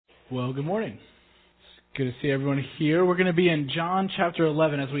Well, good morning. It's good to see everyone here. We're going to be in John chapter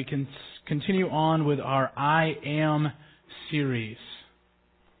 11 as we continue on with our I Am series.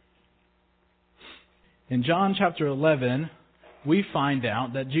 In John chapter 11, we find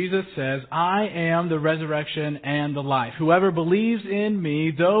out that Jesus says, I am the resurrection and the life. Whoever believes in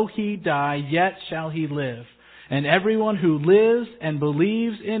me, though he die, yet shall he live. And everyone who lives and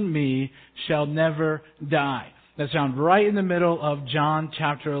believes in me shall never die. That's found right in the middle of John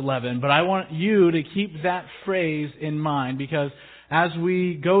chapter 11. But I want you to keep that phrase in mind, because as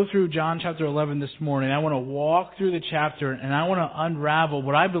we go through John chapter 11 this morning, I want to walk through the chapter and I want to unravel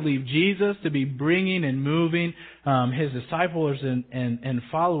what I believe Jesus to be bringing and moving His disciples and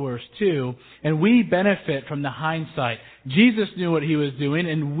followers to. And we benefit from the hindsight. Jesus knew what He was doing,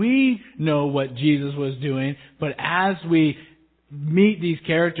 and we know what Jesus was doing. But as we meet these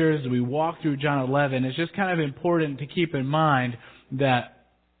characters, we walk through John 11, it's just kind of important to keep in mind that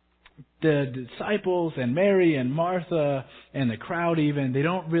the disciples and Mary and Martha and the crowd even, they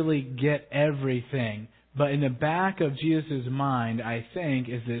don't really get everything. But in the back of Jesus' mind, I think,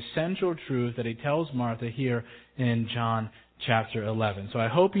 is the central truth that He tells Martha here in John chapter 11. So I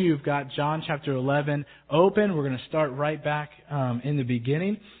hope you've got John chapter 11 open. We're going to start right back in the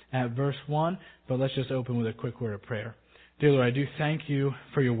beginning at verse 1. But let's just open with a quick word of prayer. Dear Lord, I do thank You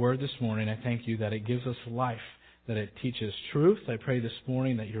for Your word this morning. I thank You that it gives us life, that it teaches truth. I pray this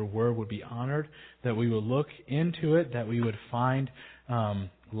morning that Your word would be honored, that we will look into it, that we would find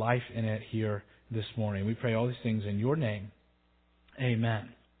life in it here this morning. We pray all these things in Your name. Amen.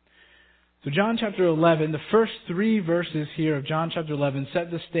 So John chapter 11, the first 3 verses here of John chapter 11 set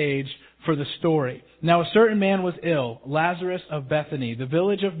the stage for the story. Now a certain man was ill, Lazarus of Bethany, the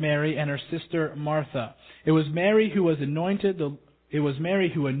village of Mary and her sister Martha. It was Mary who anointed the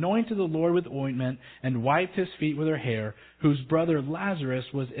Lord with ointment and wiped His feet with her hair, whose brother Lazarus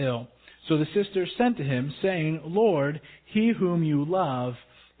was ill. So the sisters sent to Him, saying, Lord, he whom You love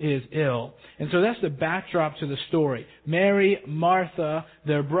is ill. And so that's the backdrop to the story. Mary, Martha,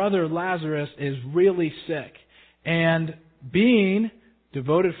 their brother Lazarus is really sick. And being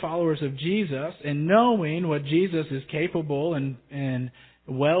devoted followers of Jesus and knowing what Jesus is capable and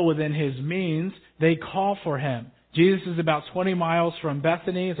well within His means, they call for Him. Jesus is about 20 miles from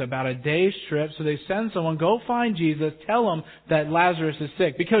Bethany. It's about a day's trip. So they send someone, go find Jesus, tell him that Lazarus is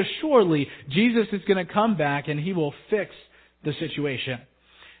sick. Because surely Jesus is going to come back and He will fix the situation.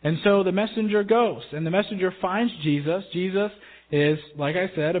 And so the messenger goes, and the messenger finds Jesus. Jesus is, like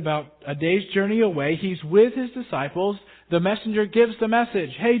I said, about a day's journey away. He's with His disciples. The messenger gives the message,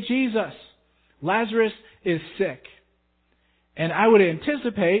 hey Jesus, Lazarus is sick. And I would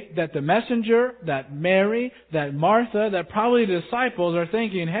anticipate that the messenger, that Mary, that Martha, that probably the disciples are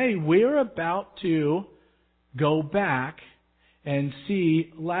thinking, hey, we're about to go back and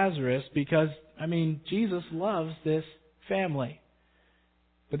see Lazarus because, Jesus loves this family.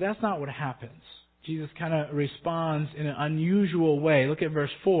 But that's not what happens. Jesus kind of responds in an unusual way. Look at verse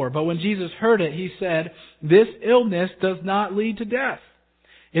 4. But when Jesus heard it, He said, this illness does not lead to death.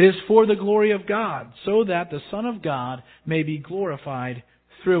 It is for the glory of God, so that the Son of God may be glorified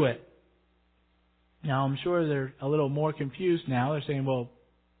through it. Now, I'm sure they're a little more confused now. They're saying, well,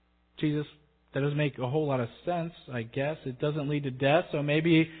 Jesus, that doesn't make a whole lot of sense, I guess. It doesn't lead to death, so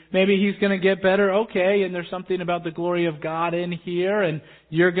maybe He's going to get better. Okay, and there's something about the glory of God in here, and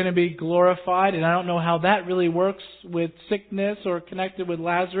you're going to be glorified. And I don't know how that really works with sickness or connected with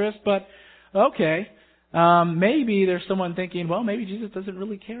Lazarus, but okay. Maybe there's someone thinking, well, maybe Jesus doesn't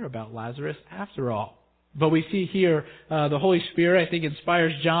really care about Lazarus after all. But we see here the Holy Spirit, I think,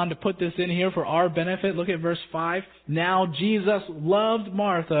 inspires John to put this in here for our benefit. Look at verse 5. Now Jesus loved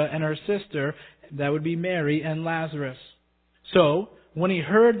Martha and her sister, that would be Mary, and Lazarus. So when He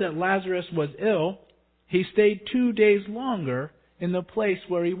heard that Lazarus was ill, He stayed 2 days longer in the place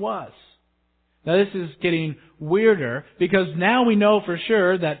where he was. Now this is getting weirder because now we know for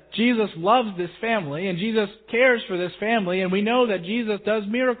sure that Jesus loves this family and Jesus cares for this family, and we know that Jesus does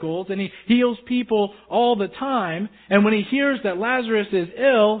miracles and He heals people all the time. And when He hears that Lazarus is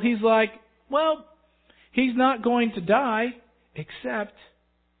ill, He's like, well, he's not going to die, except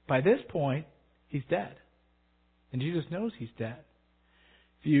by this point, he's dead. And Jesus knows he's dead.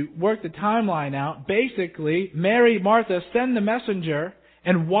 If you work the timeline out, basically, Mary, Martha send the messenger.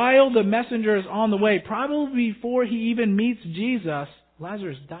 And while the messenger is on the way, probably before he even meets Jesus,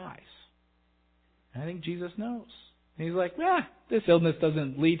 Lazarus dies. And I think Jesus knows. And He's like, this illness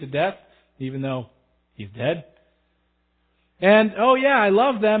doesn't lead to death, even though he's dead. And, oh yeah, I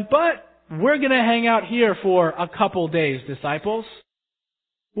love them, but we're going to hang out here for a couple days, disciples.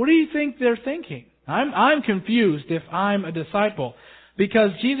 What do you think they're thinking? I'm confused if I'm a disciple.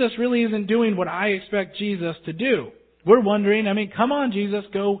 because Jesus really isn't doing what I expect Jesus to do. We're wondering, come on, Jesus,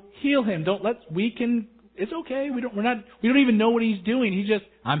 go heal him. It's okay. We don't even know what he's doing.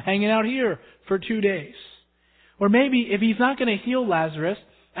 I'm hanging out here for 2 days. Or maybe if he's not going to heal Lazarus,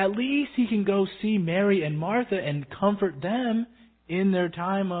 at least he can go see Mary and Martha and comfort them in their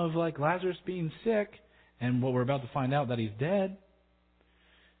time of Lazarus being sick and what we're about to find out that he's dead.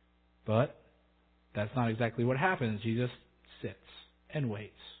 But that's not exactly what happens. Jesus sits and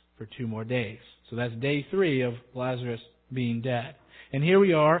waits for 2 more days. So that's day 3 of Lazarus being dead. And here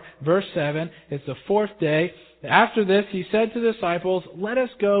we are, verse 7. It's the 4th day. After this, he said to the disciples, "Let us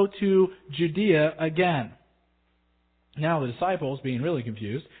go to Judea again." Now the disciples, being really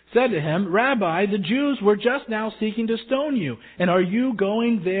confused, said to him, "Rabbi, the Jews were just now seeking to stone you, and are you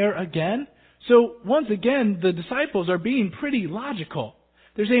going there again?" So once again, the disciples are being pretty logical.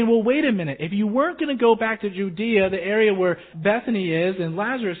 They're saying, well, wait a minute. If you weren't going to go back to Judea, the area where Bethany is and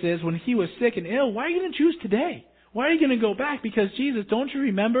Lazarus is when he was sick and ill, why are you going to choose today? Why are you going to go back? Because Jesus, don't you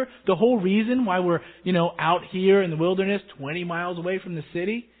remember the whole reason why we're, out here in the wilderness 20 miles away from the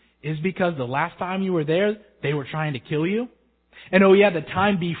city is because the last time you were there, they were trying to kill you? And the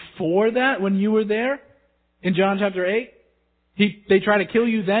time before that when you were there in John chapter 8, they try to kill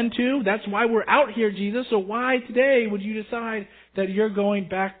you then too? That's why we're out here, Jesus. So why today would you decide that you're going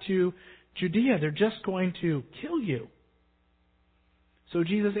back to Judea? They're just going to kill you. So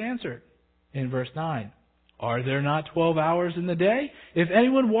Jesus answered in verse 9, "Are there not 12 hours in the day? If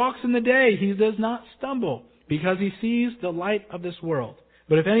anyone walks in the day, he does not stumble, because he sees the light of this world.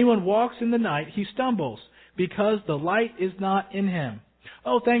 But if anyone walks in the night, he stumbles, because the light is not in him."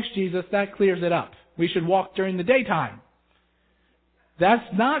 Oh, thanks, Jesus. That clears it up. We should walk during the daytime.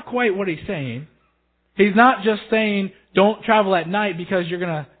 That's not quite what he's saying. He's not just saying, don't travel at night because you're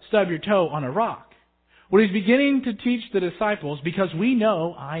going to stub your toe on a rock. What he's beginning to teach the disciples, because we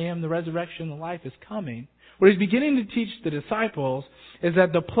know I am the resurrection, the life is coming. What he's beginning to teach the disciples is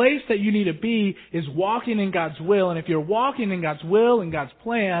that the place that you need to be is walking in God's will. And if you're walking in God's will and God's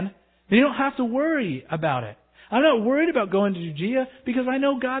plan, then you don't have to worry about it. I'm not worried about going to Judea because I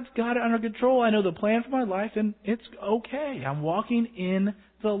know God's got it under control. I know the plan for my life and it's okay. I'm walking in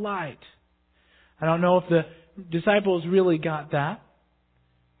the light. I don't know if the disciples really got that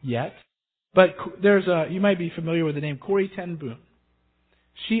yet, but you might be familiar with the name Corrie ten Boom.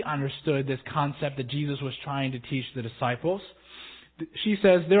 She understood this concept that Jesus was trying to teach the disciples. She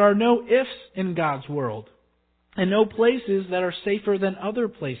says, there are no ifs in God's world and no places that are safer than other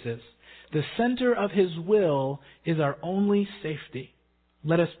places. The center of His will is our only safety.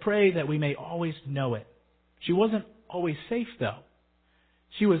 Let us pray that we may always know it. She wasn't always safe, though.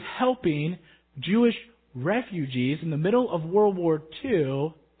 She was helping Jewish refugees in the middle of World War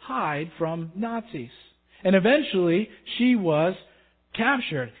II hide from Nazis. And eventually, she was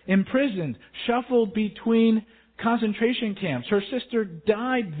captured, imprisoned, shuffled between concentration camps. Her sister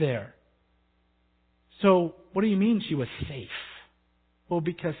died there. So, what do you mean she was safe? Well,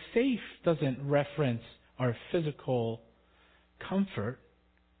 because safe doesn't reference our physical comfort.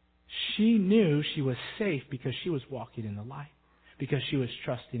 She knew she was safe because she was walking in the light, because she was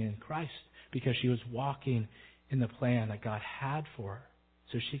trusting in Christ, because she was walking in the plan that God had for her.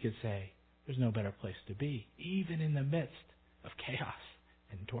 So she could say, there's no better place to be, even in the midst of chaos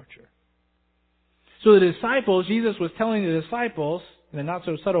and torture. So the disciples, Jesus was telling the disciples, in a not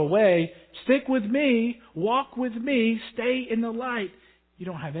so subtle way, stick with me, walk with me, stay in the light. You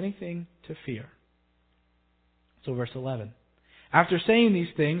don't have anything to fear. So verse 11. After saying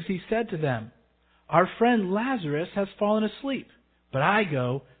these things, He said to them, our friend Lazarus has fallen asleep, but I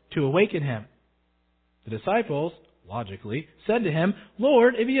go to awaken him. The disciples, logically, said to Him,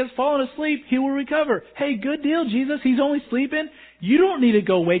 Lord, if he has fallen asleep, he will recover. Hey, good deal, Jesus. He's only sleeping. You don't need to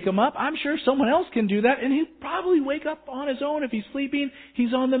go wake him up. I'm sure someone else can do that, and he'll probably wake up on his own. If he's sleeping,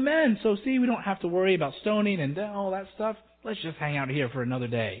 he's on the mend. So see, we don't have to worry about stoning and all that stuff. Let's just hang out here for another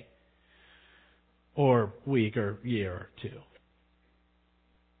day, or week, or year, or two.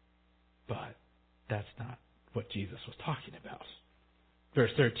 But that's not what Jesus was talking about. Verse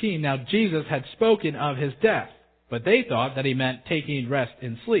 13, now Jesus had spoken of His death, but they thought that He meant taking rest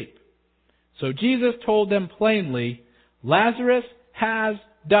in sleep. So Jesus told them plainly, Lazarus has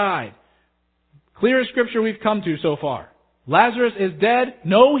died. Clearest scripture we've come to so far. Lazarus is dead.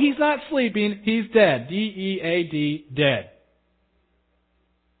 No, he's not sleeping. He's dead. D-E-A-D, dead.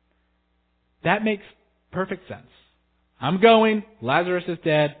 That makes perfect sense. I'm going. Lazarus is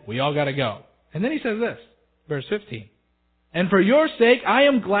dead. We all got to go. And then He says this, verse 15. And for your sake, I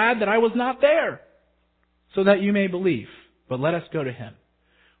am glad that I was not there, so that you may believe. But let us go to him.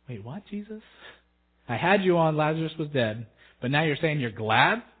 Wait, what, Jesus? I had you on Lazarus was dead, But now you're saying you're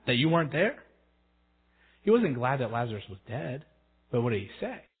glad that you weren't there? He wasn't glad that Lazarus was dead. But what did he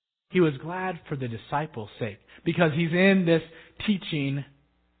say? He was glad for the disciples' sake, because he's in this teaching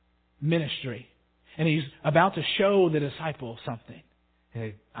ministry. And he's about to show the disciples something.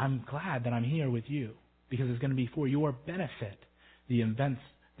 Hey, I'm glad that I'm here with you, because it's going to be for your benefit, the events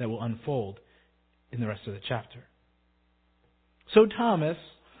that will unfold in the rest of the chapter. So Thomas,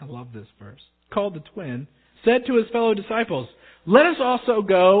 I love this verse, called the twin, said to his fellow disciples, "Let us also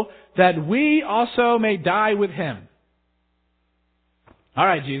go, that we also may die with him." All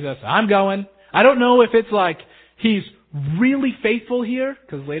right, Jesus, I'm going. I don't know if it's like he's really faithful here,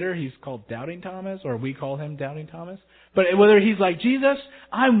 because later he's called Doubting Thomas, or we call him Doubting Thomas. But whether he's like, Jesus,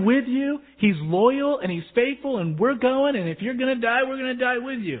 I'm with you, he's loyal and he's faithful and we're going, and if you're going to die, we're going to die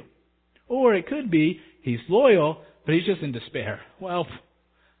with you. Or it could be he's loyal, but he's just in despair. Well,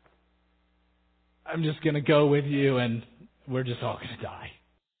 I'm just going to go with you and we're just all going to die.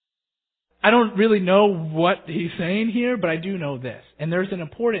 I don't really know what he's saying here, but I do know this. And there's an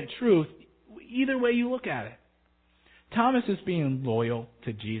important truth either way you look at it. Thomas is being loyal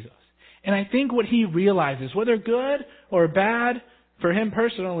to Jesus. And I think what he realizes, whether good or bad for him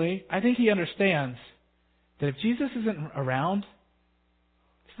personally, I think he understands that if Jesus isn't around,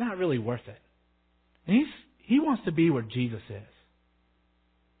 it's not really worth it. And he wants to be where Jesus is.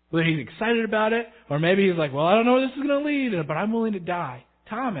 Whether he's excited about it, or maybe he's like, well, I don't know where this is going to lead, but I'm willing to die.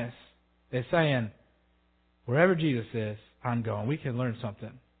 Thomas is saying, wherever Jesus is, I'm going. We can learn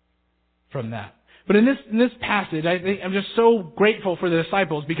something from that. But in this passage, I think I'm just so grateful for the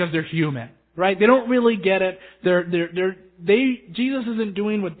disciples because they're human, right? They don't really get it. Jesus isn't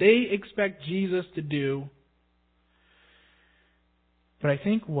doing what they expect Jesus to do. But I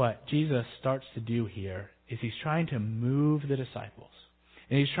think what Jesus starts to do here is he's trying to move the disciples.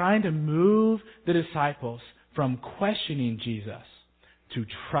 And he's trying to move the disciples from questioning Jesus to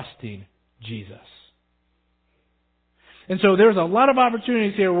trusting Jesus. And so there's a lot of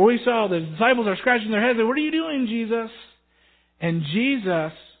opportunities here where we saw the disciples are scratching their heads and, what are you doing, Jesus? And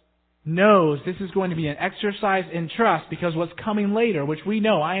Jesus knows this is going to be an exercise in trust, because what's coming later, which we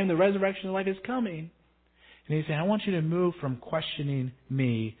know, I am the resurrection and life, is coming. And he's saying, I want you to move from questioning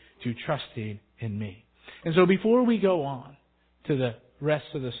me to trusting in me. And so before we go on to the rest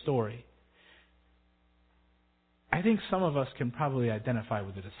of the story, I think some of us can probably identify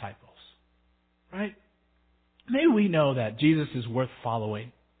with the disciples, right? Maybe we know that Jesus is worth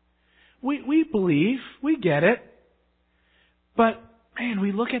following. We believe, we get it. But, man,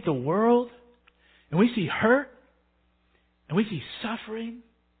 we look at the world and we see hurt and we see suffering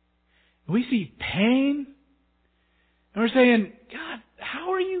and we see pain. And we're saying, God,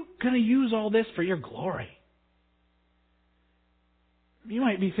 how are you going to use all this for your glory? You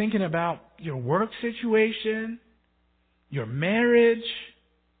might be thinking about your work situation, your marriage,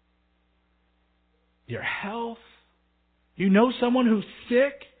 your health. You know someone who's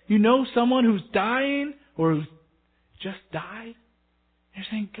sick. You know someone who's dying or who's just died. You're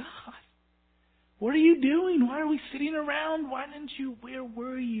saying, God, what are you doing? Why are we sitting around? Where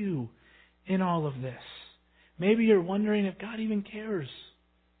were you in all of this? Maybe you're wondering if God even cares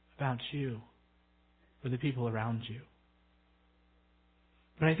about you or the people around you.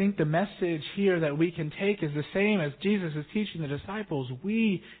 But I think the message here that we can take is the same as Jesus is teaching the disciples.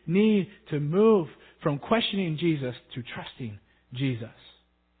 We need to move from questioning Jesus to trusting Jesus.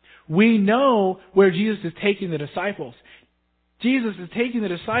 We know where Jesus is taking the disciples. Jesus is taking the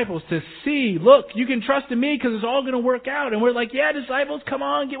disciples to see, look, you can trust in me because it's all going to work out. And we're like, yeah, disciples, come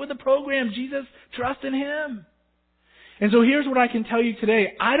on, get with the program. Jesus, trust in Him. And so here's what I can tell you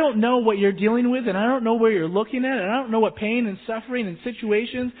today. I don't know what you're dealing with, and I don't know where you're looking at, and I don't know what pain and suffering and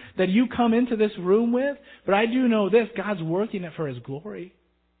situations that you come into this room with, but I do know this: God's working it for His glory.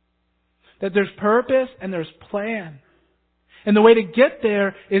 That there's purpose and there's plan. And the way to get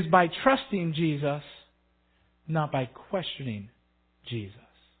there is by trusting Jesus, not by questioning Jesus.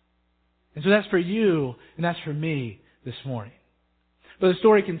 And so that's for you, and that's for me this morning. But the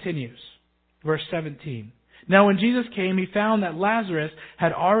story continues. Verse 17. Now when Jesus came, He found that Lazarus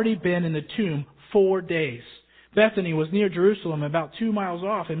had already been in the tomb 4 days. Bethany was near Jerusalem, about 2 miles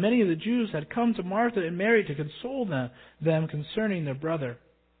off, and many of the Jews had come to Martha and Mary to console them concerning their brother.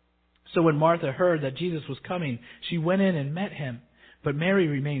 So when Martha heard that Jesus was coming, she went in and met Him, but Mary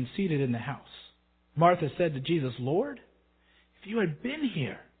remained seated in the house. Martha said to Jesus, Lord, if you had been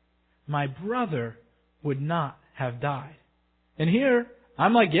here, my brother would not have died. And here,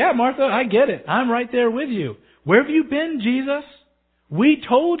 I'm like, yeah, Martha, I get it. I'm right there with you. Where have you been, Jesus? We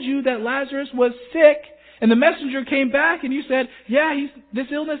told you that Lazarus was sick, and the messenger came back and you said, yeah, this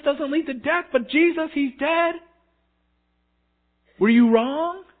illness doesn't lead to death, but Jesus, he's dead. Were you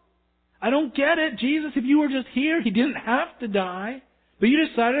wrong? I don't get it. Jesus, if you were just here, He didn't have to die. But you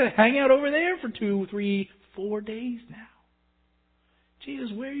decided to hang out over there for 2, 3, 4 days now.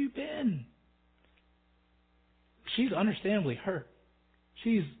 Jesus, where have you been? She's understandably hurt.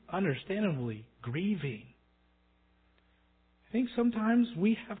 She's understandably grieving. I think sometimes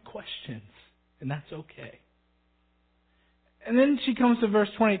we have questions, and that's okay. And then she comes to verse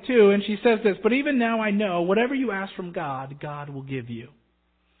 22, and she says this, "But even now I know, whatever you ask from God, God will give you."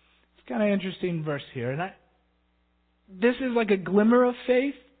 It's kind of an interesting verse here. And this is like a glimmer of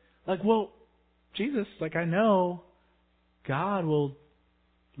faith. Like, well, Jesus, like I know God will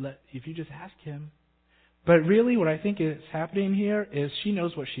if you just ask Him. But really what I think is happening here is she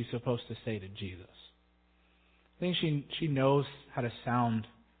knows what she's supposed to say to Jesus. I think she knows how to sound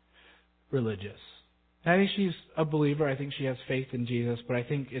religious. I think she's a believer. I think she has faith in Jesus. But I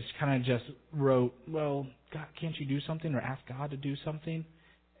think it's kind of just wrote, well, God, can't you do something, or ask God to do something?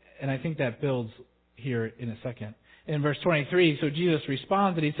 And I think that builds here in a second. In verse 23, so Jesus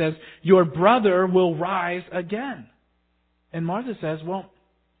responds and He says, "Your brother will rise again." And Martha says, well,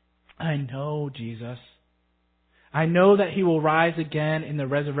 I know, Jesus. I know that He will rise again in the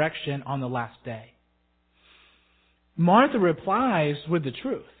resurrection on the last day. Martha replies with the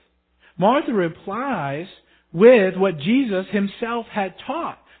truth. Martha replies with what Jesus Himself had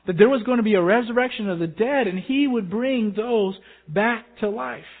taught, that there was going to be a resurrection of the dead and He would bring those back to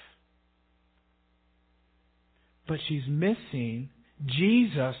life. But she's missing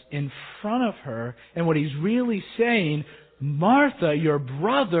Jesus in front of her, and what He's really saying, Martha, your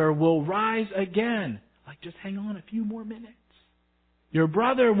brother will rise again. Like, just hang on a few more minutes. Your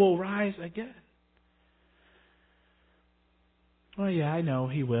brother will rise again. Well, yeah, I know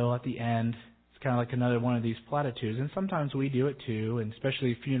He will at the end. It's kind of like another one of these platitudes. And sometimes we do it too, and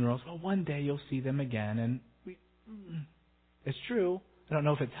especially funerals. Well, one day you'll see them again. And it's true. I don't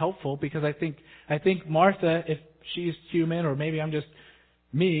know if it's helpful, because I think Martha, if she's human, or maybe I'm just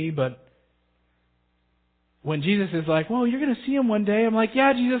me, but when Jesus is like, well, you're going to see Him one day. I'm like,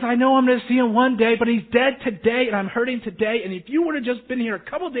 yeah, Jesus, I know I'm going to see Him one day, but He's dead today and I'm hurting today. And if you would have just been here a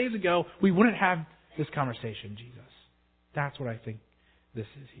couple of days ago, we wouldn't have this conversation, Jesus. That's what I think this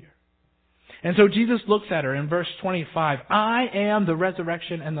is here. And so Jesus looks at her in verse 25. "I am the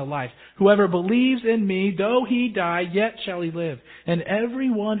resurrection and the life. Whoever believes in Me, though he die, yet shall he live. And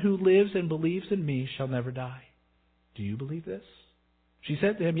everyone who lives and believes in Me shall never die." Do you believe this? She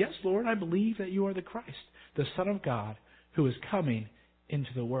said to Him, "Yes, Lord, I believe that You are the Christ, the Son of God, who is coming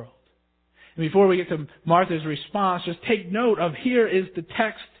into the world." And before we get to Martha's response, just take note of, here is the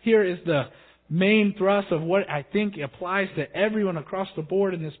text, here is the main thrust of what I think applies to everyone across the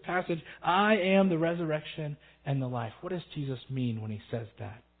board in this passage. I am the resurrection and the life. What does Jesus mean when He says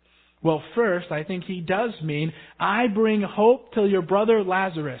that? Well, first, I think He does mean, I bring hope to your brother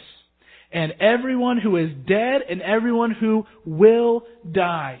Lazarus, and everyone who is dead and everyone who will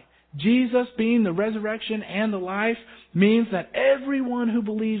die. Jesus being the resurrection and the life means that everyone who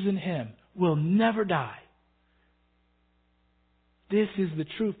believes in Him will never die. This is the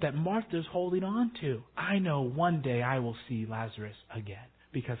truth that Martha's holding on to. I know one day I will see Lazarus again,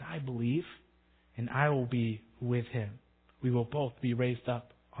 because I believe, and I will be with him. We will both be raised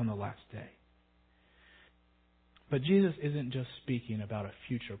up on the last day. But Jesus isn't just speaking about a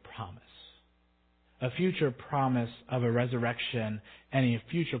future promise. A future promise of a resurrection and a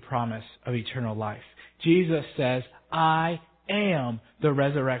future promise of eternal life. Jesus says, I am the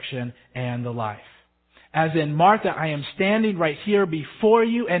resurrection and the life. As in, Martha, I am standing right here before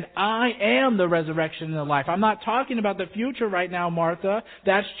you, and I am the resurrection and the life. I'm not talking about the future right now, Martha.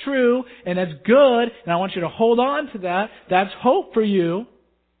 That's true, and that's good, and I want you to hold on to that. That's hope for you.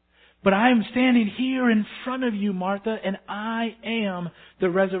 But I am standing here in front of you, Martha, and I am the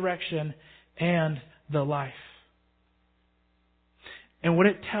resurrection and the life. And what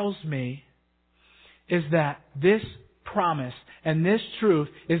it tells me is that this promise and this truth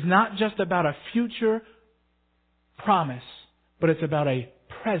is not just about a future promise, but it's about a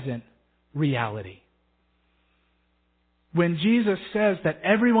present reality. When Jesus says that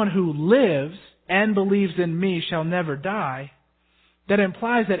everyone who lives and believes in Me shall never die, that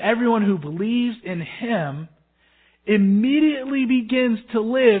implies that everyone who believes in Him immediately begins to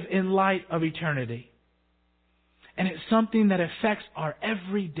live in light of eternity. And it's something that affects our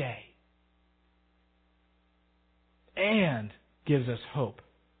everyday and gives us hope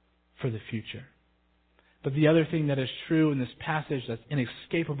for the future. But the other thing that is true in this passage that's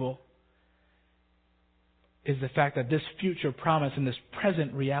inescapable is the fact that this future promise and this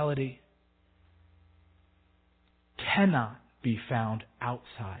present reality cannot be found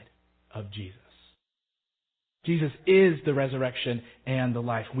outside of Jesus. Jesus is the resurrection and the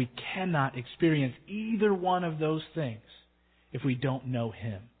life. We cannot experience either one of those things if we don't know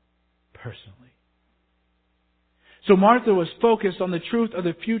Him personally. So Martha was focused on the truth of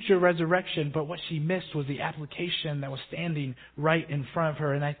the future resurrection, but what she missed was the application that was standing right in front of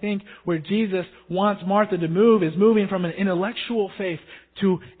her. And I think where Jesus wants Martha to move is moving from an intellectual faith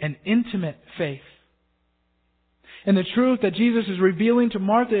to an intimate faith. And the truth that Jesus is revealing to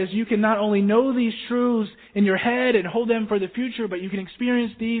Martha is you can not only know these truths in your head and hold them for the future, but you can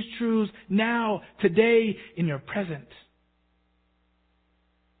experience these truths now, today, in your present.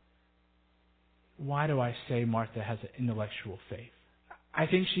 Why do I say Martha has an intellectual faith? I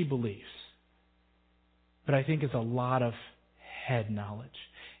think she believes. But I think it's a lot of head knowledge.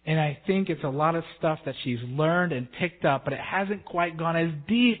 And I think it's a lot of stuff that she's learned and picked up, but it hasn't quite gone as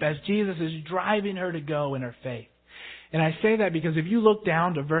deep as Jesus is driving her to go in her faith. And I say that because if you look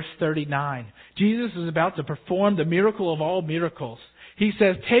down to verse 39, Jesus is about to perform the miracle of all miracles. He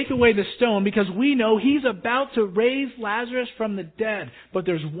says, take away the stone because we know He's about to raise Lazarus from the dead. But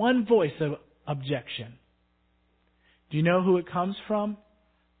there's one voice of objection. Do you know who it comes from?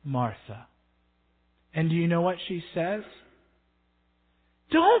 Martha. And do you know what she says?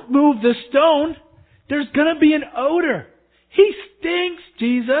 Don't move the stone. There's going to be an odor. He stinks,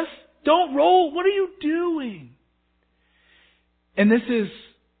 Jesus. Don't roll. What are you doing? And this is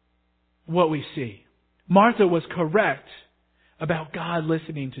what we see. Martha was correct about God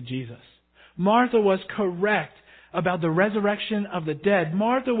listening to Jesus. Martha was correct about the resurrection of the dead.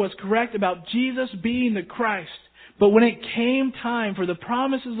 Martha was correct about Jesus being the Christ. But when it came time for the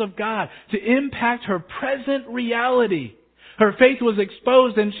promises of God to impact her present reality, her faith was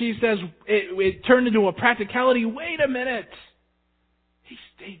exposed and she says it turned into a practicality. Wait a minute. He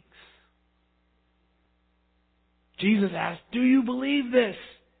stinks. Jesus asked, do you believe this?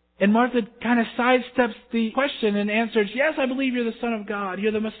 And Martha kind of sidesteps the question and answers, yes, I believe you're the Son of God.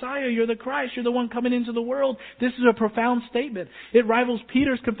 You're the Messiah. You're the Christ. You're the one coming into the world. This is a profound statement. It rivals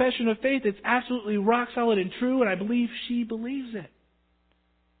Peter's confession of faith. It's absolutely rock solid and true, and I believe she believes it.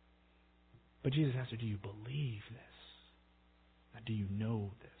 But Jesus asked her, do you believe this? Or do you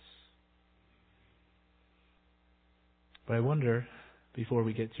know this? But I wonder, before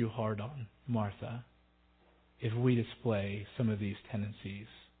we get too hard on Martha, if we display some of these tendencies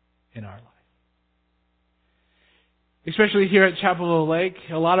in our life. Especially here at Chapel of the Lake,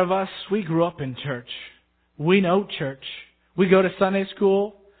 a lot of us, we grew up in church. We know church. We go to Sunday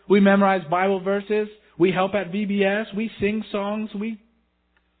school. We memorize Bible verses. We help at VBS. We sing songs. We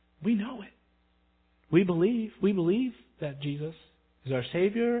know it. We believe that Jesus is our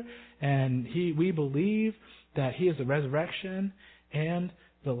Savior, and we believe that He is the resurrection and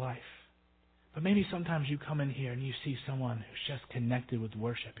the life. But maybe sometimes you come in here and you see someone who's just connected with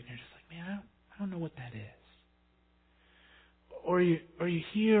worship and you're just like, man, I don't know what that is. Or you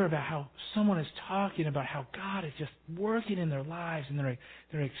hear about how someone is talking about how God is just working in their lives and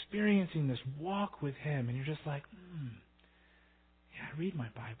they're experiencing this walk with Him, and you're just like, yeah, I read my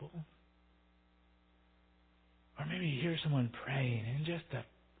Bible. Or maybe you hear someone praying and just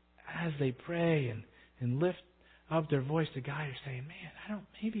as they pray and lift up their voice to God, you're saying, man,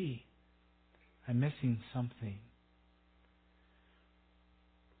 maybe I'm missing something.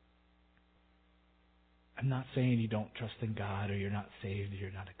 I'm not saying you don't trust in God or you're not saved or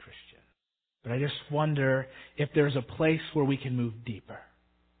you're not a Christian. But I just wonder if there's a place where we can move deeper.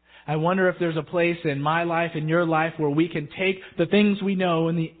 I wonder if there's a place in my life, in your life, where we can take the things we know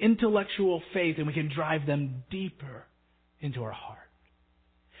in the intellectual faith and we can drive them deeper into our heart.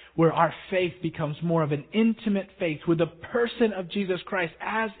 Where our faith becomes more of an intimate faith with the person of Jesus Christ,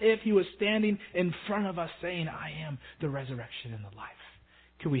 as if He was standing in front of us saying, I am the resurrection and the life.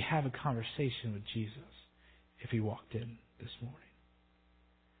 Could we have a conversation with Jesus if He walked in this morning?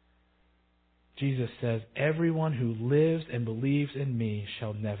 Jesus says, everyone who lives and believes in me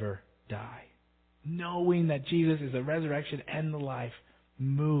shall never die. Knowing that Jesus is the resurrection and the life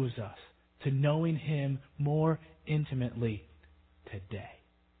moves us to knowing Him more intimately today.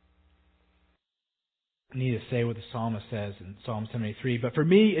 I need to say what the psalmist says in Psalm 73. But for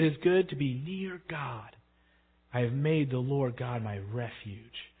me, it is good to be near God. I have made the Lord God my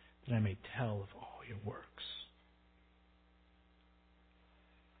refuge, that I may tell of all your works.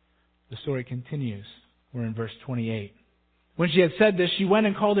 The story continues. We're in verse 28. When she had said this, she went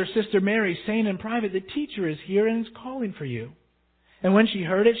and called her sister Mary, saying in private, the teacher is here and is calling for you. And when she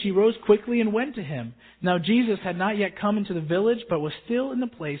heard it, she rose quickly and went to Him. Now Jesus had not yet come into the village, but was still in the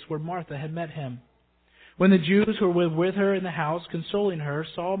place where Martha had met Him. When the Jews who were with her in the house, consoling her,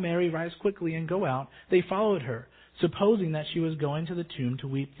 saw Mary rise quickly and go out, they followed her, supposing that she was going to the tomb to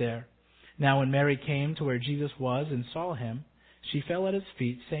weep there. Now when Mary came to where Jesus was and saw him, she fell at his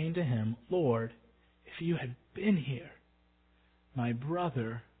feet, saying to him, Lord, if you had been here, my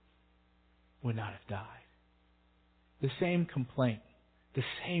brother would not have died. The same complaint, the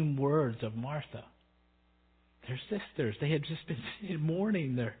same words of Martha. Their sisters, they had just been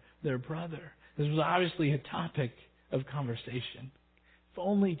mourning their brother. This was obviously a topic of conversation. If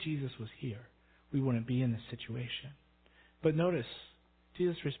only Jesus was here, we wouldn't be in this situation. But notice,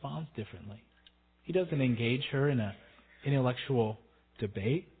 Jesus responds differently. He doesn't engage her in an intellectual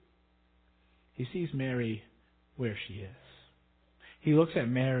debate. He sees Mary where she is. He looks at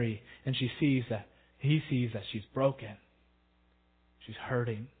Mary and he sees that she's broken. She's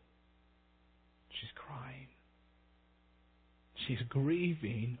hurting. She's crying. She's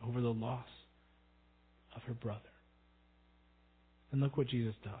grieving over the loss of her brother. And look what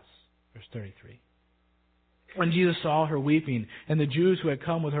Jesus does. Verse 33. When Jesus saw her weeping, and the Jews who had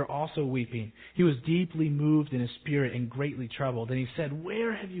come with her also weeping, he was deeply moved in his spirit and greatly troubled. And he said,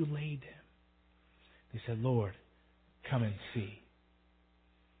 Where have you laid him? They said, Lord, come and see.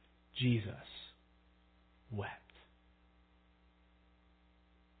 Jesus wept.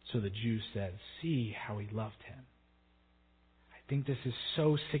 So the Jews said, See how he loved him. I think this is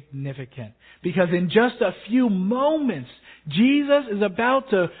so significant because in just a few moments, Jesus is about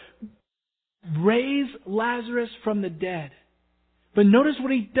to raise Lazarus from the dead. But notice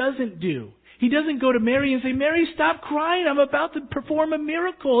what he doesn't do. He doesn't go to Mary and say, Mary, stop crying. I'm about to perform a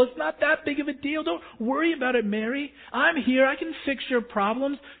miracle. It's not that big of a deal. Don't worry about it, Mary. I'm here. I can fix your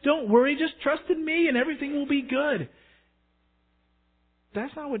problems. Don't worry. Just trust in me and everything will be good.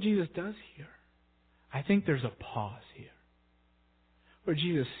 That's not what Jesus does here. I think there's a pause here where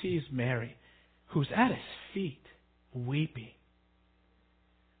Jesus sees Mary, who's at his feet, weeping.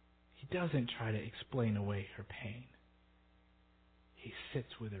 He doesn't try to explain away her pain. He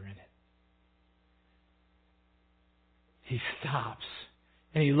sits with her in it. He stops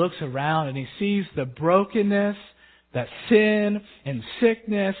and he looks around and he sees the brokenness, that sin and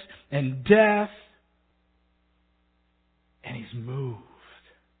sickness and death, and he's moved,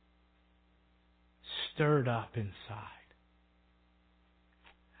 stirred up inside.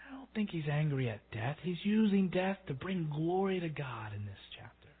 I don't think he's angry at death. He's using death to bring glory to God in this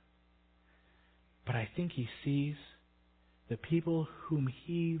chapter. But I think he sees the people whom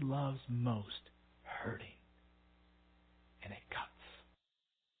he loves most hurting. And it cuts.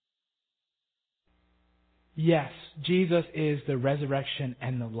 Yes, Jesus is the resurrection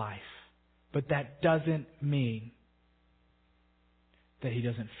and the life. But that doesn't mean that he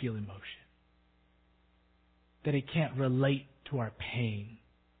doesn't feel emotion. That he can't relate to our pain.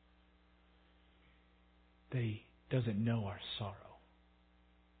 That he doesn't know our sorrow.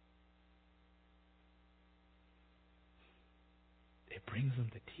 It brings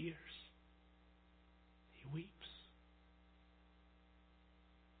him to tears. He weeps.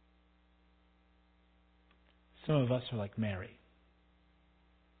 Some of us are like Mary.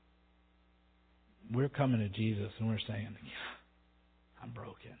 We're coming to Jesus and we're saying, I'm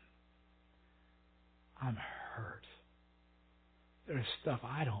broken. I'm hurt. There's stuff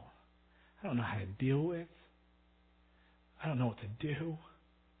I don't know how to deal with. I don't know what to do.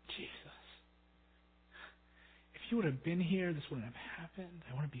 Jesus. If you would have been here, this wouldn't have happened.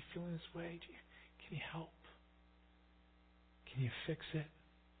 I want to be feeling this way. Can you help? Can you fix it?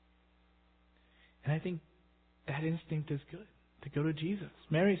 And I think that instinct is good, to go to Jesus.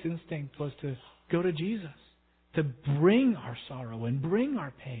 Mary's instinct was to go to Jesus, to bring our sorrow and bring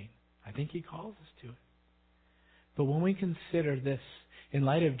our pain. I think he calls us to it. But when we consider this, in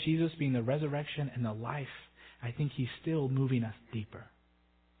light of Jesus being the resurrection and the life, I think he's still moving us deeper.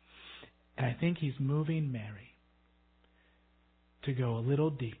 And I think he's moving Mary to go a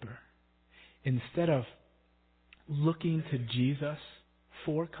little deeper. Instead of looking to Jesus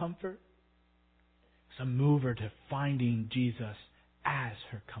for comfort, it's a mover to finding Jesus as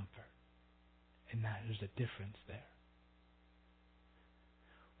her comfort. And that there's a difference there.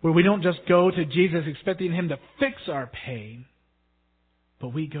 Where we don't just go to Jesus expecting him to fix our pain,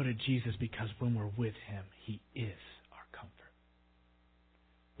 but we go to Jesus because when we're with him, he is our comfort.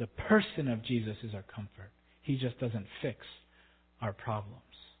 The person of Jesus is our comfort. He just doesn't fix our problems.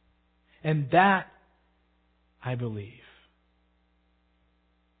 And that, I believe,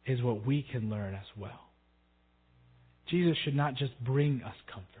 is what we can learn as well. Jesus should not just bring us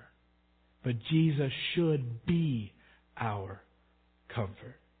comfort, but Jesus should be our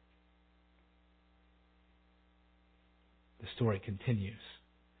comfort. The story continues.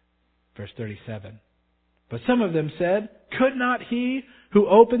 Verse 37. But some of them said, Could not he who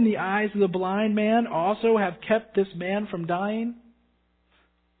opened the eyes of the blind man also have kept this man from dying?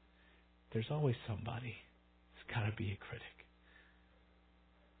 there's always somebody who's got to be a critic.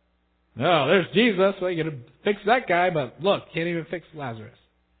 No, there's Jesus, so you got to fix that guy, but look, can't even fix Lazarus.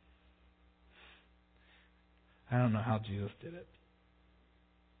 I don't know how Jesus did it.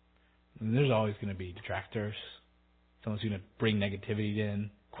 There's always going to be detractors. Someone's going to bring negativity in,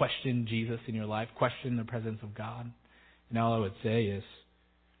 question Jesus in your life, question the presence of God. And all I would say is,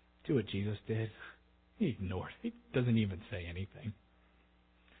 do what Jesus did. He ignored. He doesn't even say anything.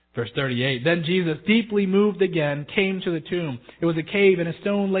 Verse 38, then Jesus, deeply moved again, came to the tomb. It was a cave and a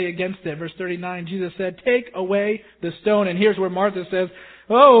stone lay against it. Verse 39, Jesus said, take away the stone. And here's where Martha says,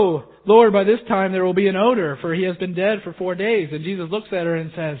 oh, Lord, by this time there will be an odor, for he has been dead for 4 days. And Jesus looks at her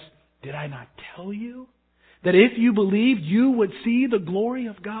and says, did I not tell you that if you believed, you would see the glory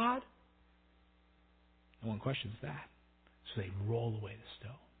of God? No one questions that. So they roll away the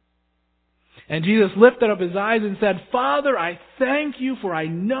stone. And Jesus lifted up his eyes and said, Father, I thank you, for I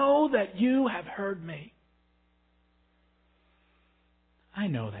know that you have heard me. I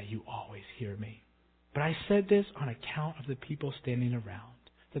know that you always hear me. But I said this on account of the people standing around,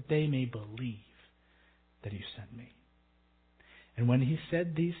 that they may believe that you sent me. And when he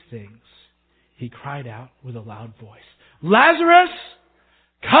said these things, he cried out with a loud voice, Lazarus,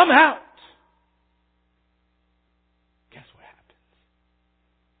 come out! Guess what happens?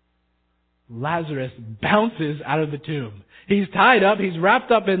 Lazarus bounces out of the tomb. He's tied up, he's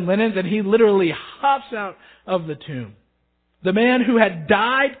wrapped up in linens, and he literally hops out of the tomb. The man who had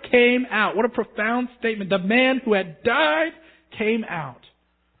died came out. What a profound statement. The man who had died came out.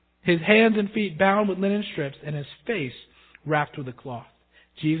 His hands and feet bound with linen strips and his face wrapped with a cloth.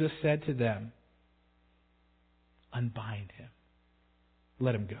 Jesus said to them, unbind him.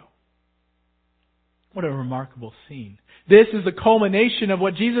 Let him go. What a remarkable scene. This is the culmination of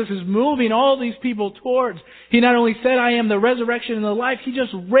what Jesus is moving all these people towards. He not only said, I am the resurrection and the life, he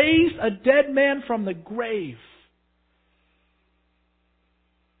just raised a dead man from the grave.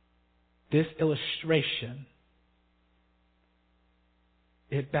 This illustration,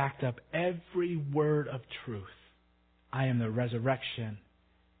 it backed up every word of truth. I am the resurrection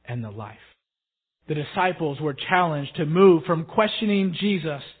and the life. The disciples were challenged to move from questioning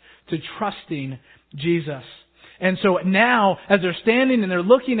Jesus to trusting Jesus. And so now, as they're standing and they're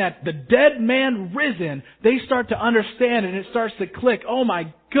looking at the dead man risen, they start to understand and it starts to click. Oh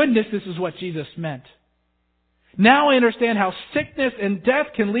my goodness, this is what Jesus meant. Now I understand how sickness and death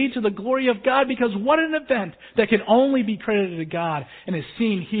can lead to the glory of God, because what an event that can only be credited to God and is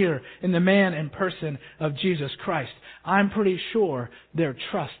seen here in the man and person of Jesus Christ. I'm pretty sure their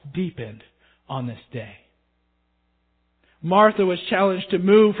trust deepened on this day. Martha was challenged to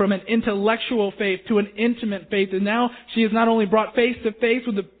move from an intellectual faith to an intimate faith, and now she is not only brought face to face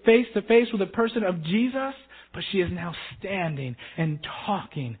with the person of Jesus, but she is now standing and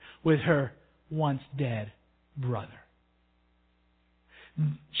talking with her once dead brother.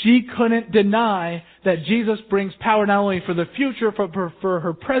 She couldn't deny that Jesus brings power not only for the future, for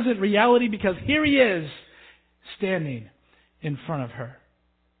her present reality, because here he is standing in front of her.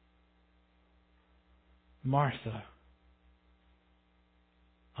 Martha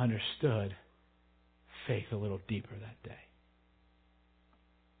understood faith a little deeper that day.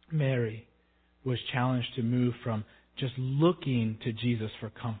 Mary was challenged to move from just looking to Jesus for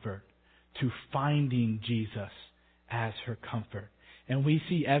comfort to finding Jesus as her comfort. And we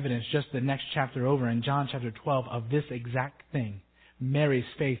see evidence just the next chapter over in John chapter 12 of this exact thing. Mary's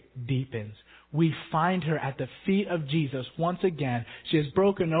faith deepens. We find her at the feet of Jesus once again. She has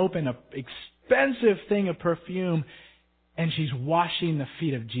broken open an expensive thing of perfume and she's washing the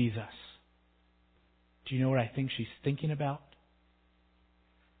feet of Jesus. Do you know what I think she's thinking about?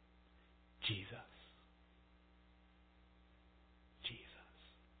 Jesus.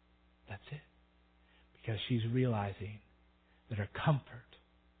 That's it. Because she's realizing that her comfort,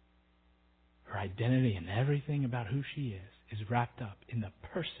 her identity, and everything about who she is wrapped up in the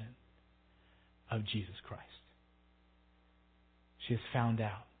person of Jesus Christ. She has found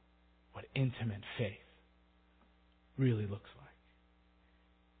out what intimate faith really looks like.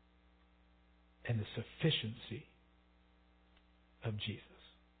 And the sufficiency of Jesus.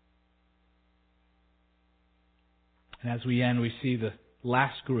 And as we end, we see the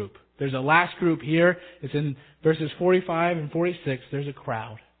last group. There's a last group here. It's in verses 45 and 46. There's a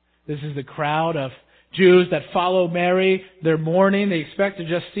crowd. This is the crowd of Jews that follow Mary. They're mourning. They expect to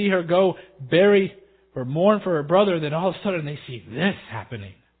just see her go bury or mourn for her brother. Then all of a sudden they see this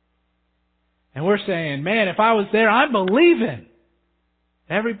happening. And we're saying, man, if I was there, I'm believing.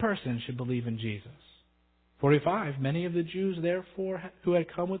 Every person should believe in Jesus. 45, many of the Jews, therefore, who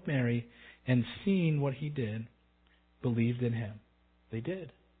had come with Mary and seen what he did, believed in him. They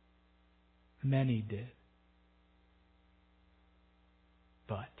did. Many did.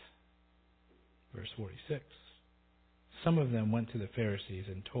 But, verse 46, some of them went to the Pharisees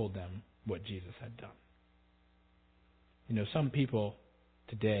and told them what Jesus had done. You know, some people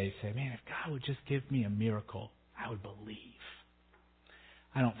today say, man, if God would just give me a miracle, I would believe.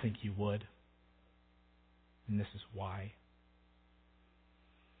 I don't think you would. And this is why.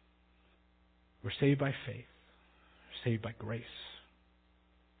 We're saved by faith. We're saved by grace.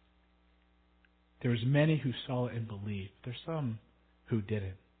 There's many who saw it and believed. There's some who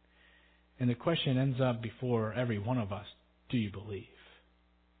didn't. And the question ends up before every one of us, do you believe?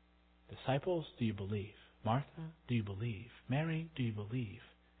 Disciples, do you believe? Martha, do you believe? Mary, do you believe?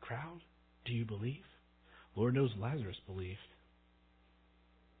 Crowd, do you believe? Lord knows Lazarus believed.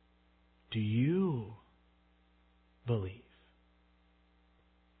 Do you believe?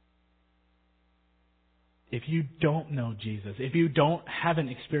 If you don't know Jesus, if you haven't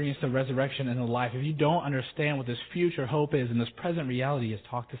experienced the resurrection and the life, if you don't understand what this future hope is and this present reality is,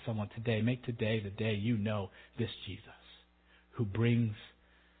 talk to someone today. Make today the day you know this Jesus who brings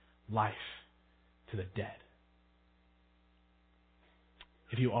life to the dead.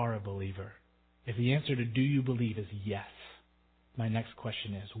 If you are a believer, if the answer to do you believe is yes, my next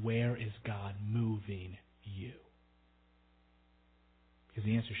question is, where is God moving you? Because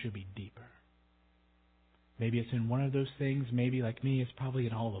the answer should be deeper. Maybe it's in one of those things. Maybe, like me, it's probably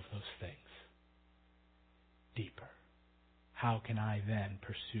in all of those things. Deeper. How can I then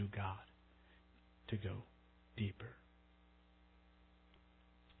pursue God to go deeper?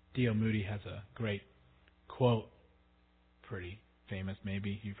 D.L. Moody has a great quote, pretty famous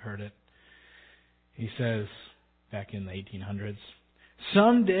maybe, you've heard it. He says, back in the 1800s,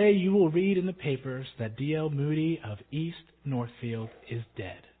 someday you will read in the papers that D.L. Moody of East Northfield is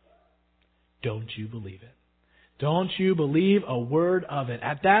dead. Don't you believe it? Don't you believe a word of it.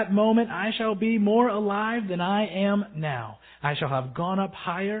 At that moment I shall be more alive than I am now. I shall have gone up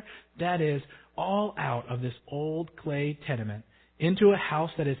higher, that is, all out of this old clay tenement, into a house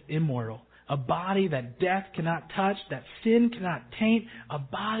that is immortal, a body that death cannot touch, that sin cannot taint, a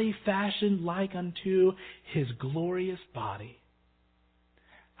body fashioned like unto His glorious body.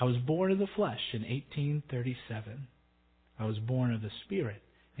 I was born of the flesh in 1837. I was born of the Spirit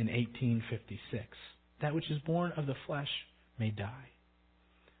in 1856. That which is born of the flesh may die,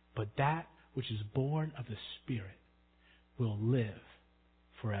 but that which is born of the Spirit will live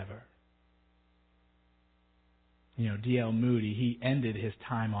forever. You know, D.L. Moody, he ended his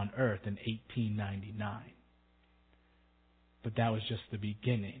time on earth in 1899. But that was just the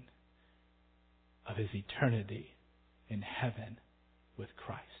beginning of his eternity in heaven with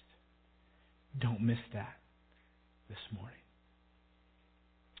Christ. Don't miss that this morning.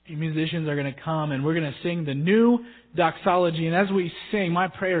 You musicians are going to come and we're going to sing the new doxology. And as we sing, my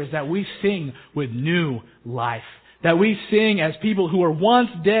prayer is that we sing with new life. That we sing as people who were once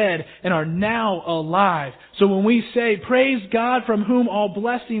dead and are now alive. So when we say, praise God from whom all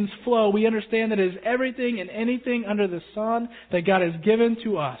blessings flow, we understand that it is everything and anything under the sun that God has given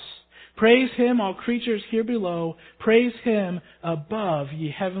to us. Praise Him, all creatures here below. Praise Him above,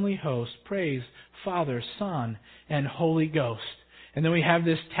 ye heavenly hosts. Praise Father, Son, and Holy Ghost. And then we have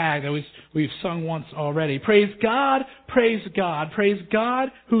this tag that we've sung once already. Praise God, praise God, praise God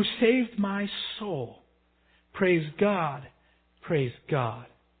who saved my soul. Praise God,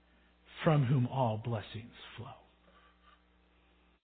 from whom all blessings flow.